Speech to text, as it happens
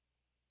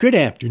Good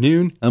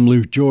afternoon. I'm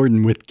Lou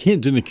Jordan with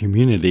Kids in the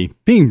Community,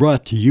 being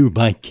brought to you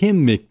by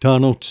Kim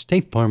McDonald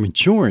State Farm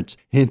Insurance.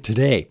 And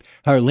today,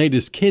 our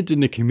latest Kids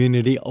in the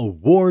Community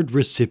award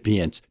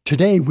recipients.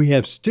 Today, we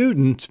have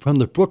students from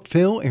the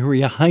Brookville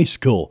Area High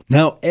School.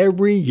 Now,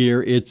 every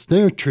year, it's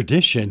their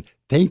tradition.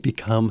 They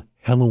become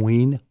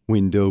Halloween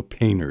window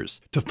painters.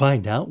 To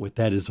find out what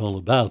that is all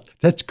about,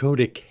 let's go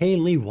to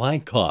Kaylee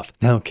Wyckoff.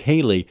 Now,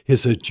 Kaylee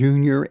is a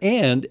junior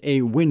and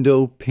a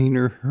window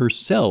painter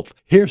herself.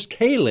 Here's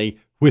Kaylee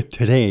with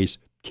today's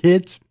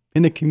Kids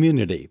in the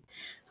Community.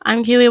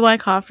 I'm Kaylee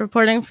Wyckoff,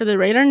 reporting for the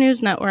Radar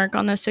News Network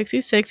on the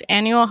 66th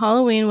Annual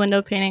Halloween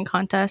Window Painting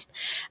Contest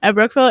at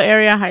Brookville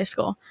Area High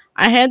School.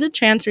 I had the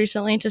chance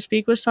recently to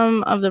speak with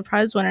some of the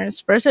prize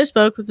winners. First, I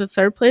spoke with the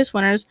third place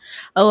winners,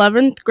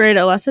 11th grade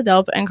Alessa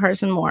Delp and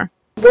Carson Moore.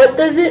 What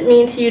does it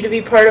mean to you to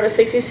be part of a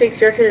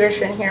 66-year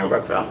tradition here in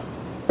Brookville?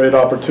 Great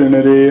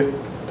opportunity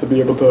to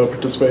be able to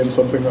participate in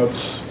something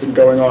that's been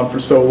going on for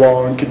so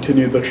long,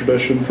 continue the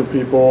tradition for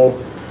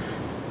people,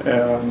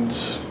 and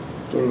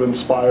sort of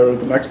inspire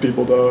the next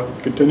people to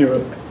continue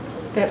it.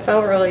 It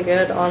felt really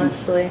good,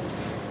 honestly.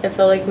 It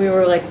felt like we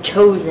were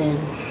chosen.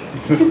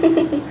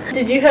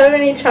 Did you have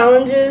any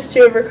challenges to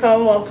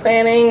overcome while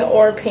planning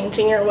or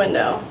painting your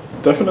window?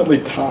 Definitely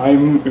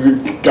time.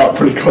 We got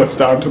pretty close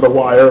down to the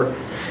wire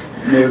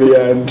near the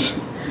end.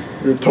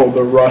 We were told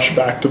to rush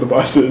back to the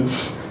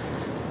buses.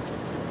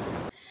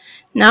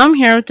 Now I'm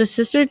here with the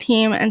sister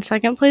team and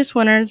second place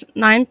winners,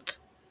 9th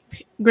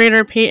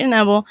grader Peyton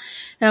Ebel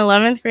and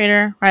 11th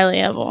grader Riley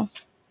Ebel.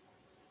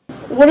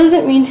 What does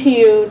it mean to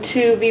you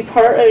to be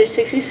part of a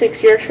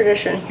 66-year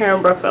tradition here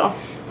in Brookville?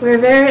 We're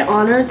very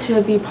honored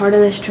to be part of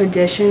this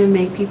tradition and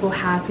make people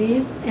happy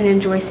and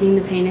enjoy seeing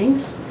the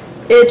paintings.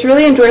 It's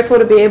really enjoyable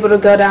to be able to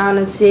go down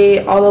and see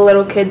all the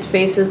little kids'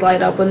 faces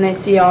light up when they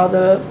see all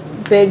the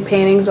big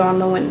paintings on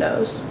the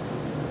windows.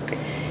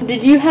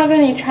 Did you have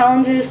any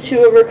challenges to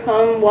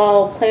overcome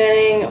while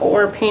planning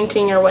or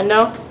painting your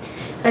window?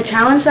 A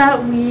challenge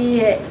that we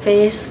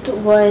faced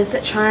was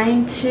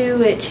trying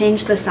to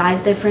change the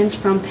size difference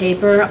from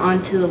paper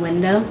onto the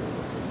window.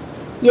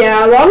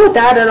 Yeah, along with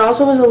that, it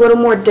also was a little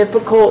more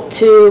difficult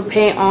to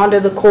paint onto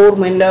the cold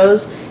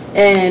windows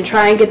and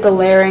try and get the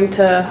layering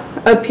to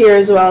appear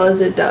as well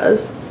as it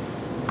does.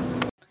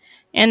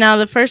 And now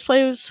the first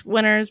place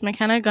winners,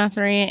 McKenna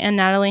Guthrie and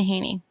Natalie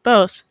Haney,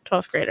 both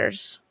 12th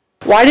graders.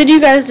 Why did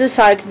you guys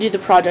decide to do the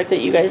project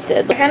that you guys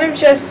did? I kind of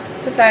just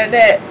decided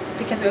it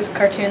because it was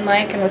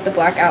cartoon-like, and with the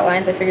black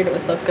outlines, I figured it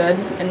would look good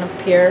and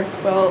appear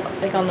well,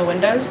 on the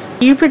windows.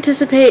 Do you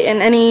participate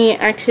in any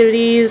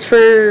activities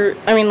in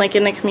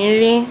the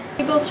community?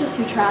 We both just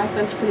do track,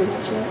 that's pretty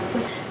much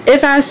it.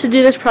 If asked to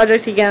do this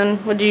project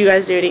again, would you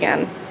guys do it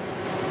again?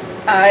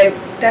 I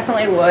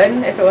definitely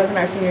would. If it wasn't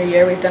our senior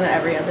year, we've done it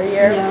every other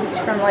year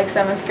from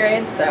 7th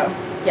grade, so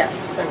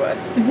yes, I would.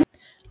 Mm-hmm.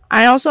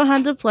 I also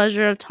had the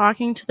pleasure of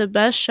talking to the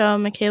best show,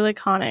 Michaela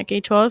Connick,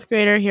 a 12th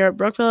grader here at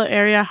Brookville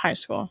Area High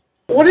School.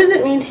 What does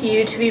it mean to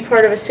you to be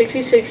part of a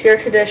 66-year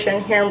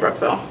tradition here in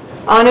Brookville?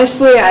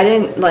 Honestly, I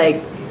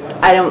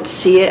don't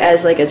see it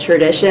as a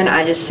tradition.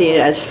 I just see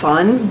it as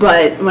fun.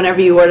 But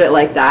whenever you word it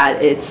like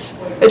that, it's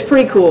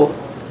pretty cool,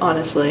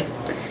 honestly.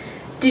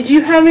 Did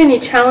you have any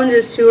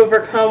challenges to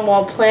overcome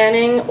while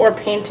planning or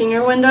painting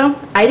your window?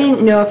 I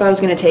didn't know if I was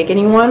going to take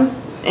anyone,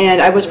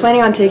 and I was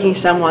planning on taking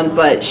someone,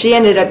 but she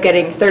ended up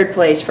getting third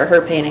place for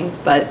her painting.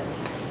 But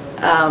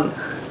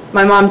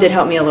my mom did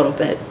help me a little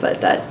bit,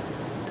 but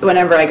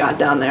whenever I got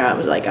down there, I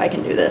was like, I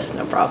can do this,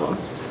 no problem.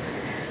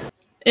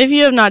 If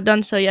you have not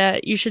done so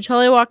yet, you should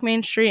totally walk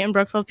Main Street in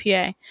Brookville,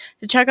 PA,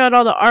 to check out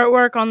all the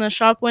artwork on the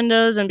shop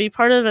windows and be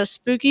part of a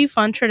spooky,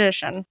 fun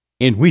tradition.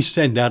 And we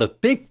send out a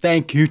big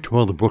thank you to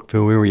all the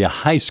Brookville Area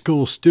High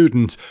School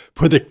students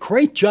for the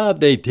great job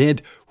they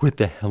did with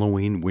the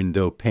Halloween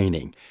window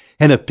painting.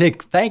 And a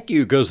big thank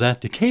you goes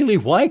out to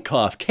Kaylee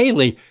Wyckoff.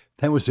 Kaylee,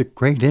 that was a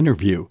great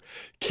interview.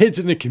 Kids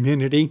in the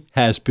Community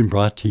has been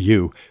brought to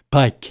you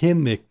by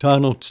Kim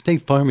McDonald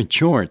State Farm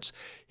Insurance.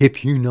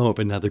 If you know of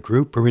another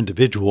group or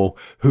individual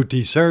who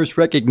deserves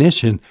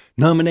recognition,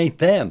 nominate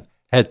them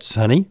at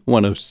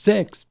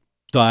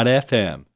sunny106.fm.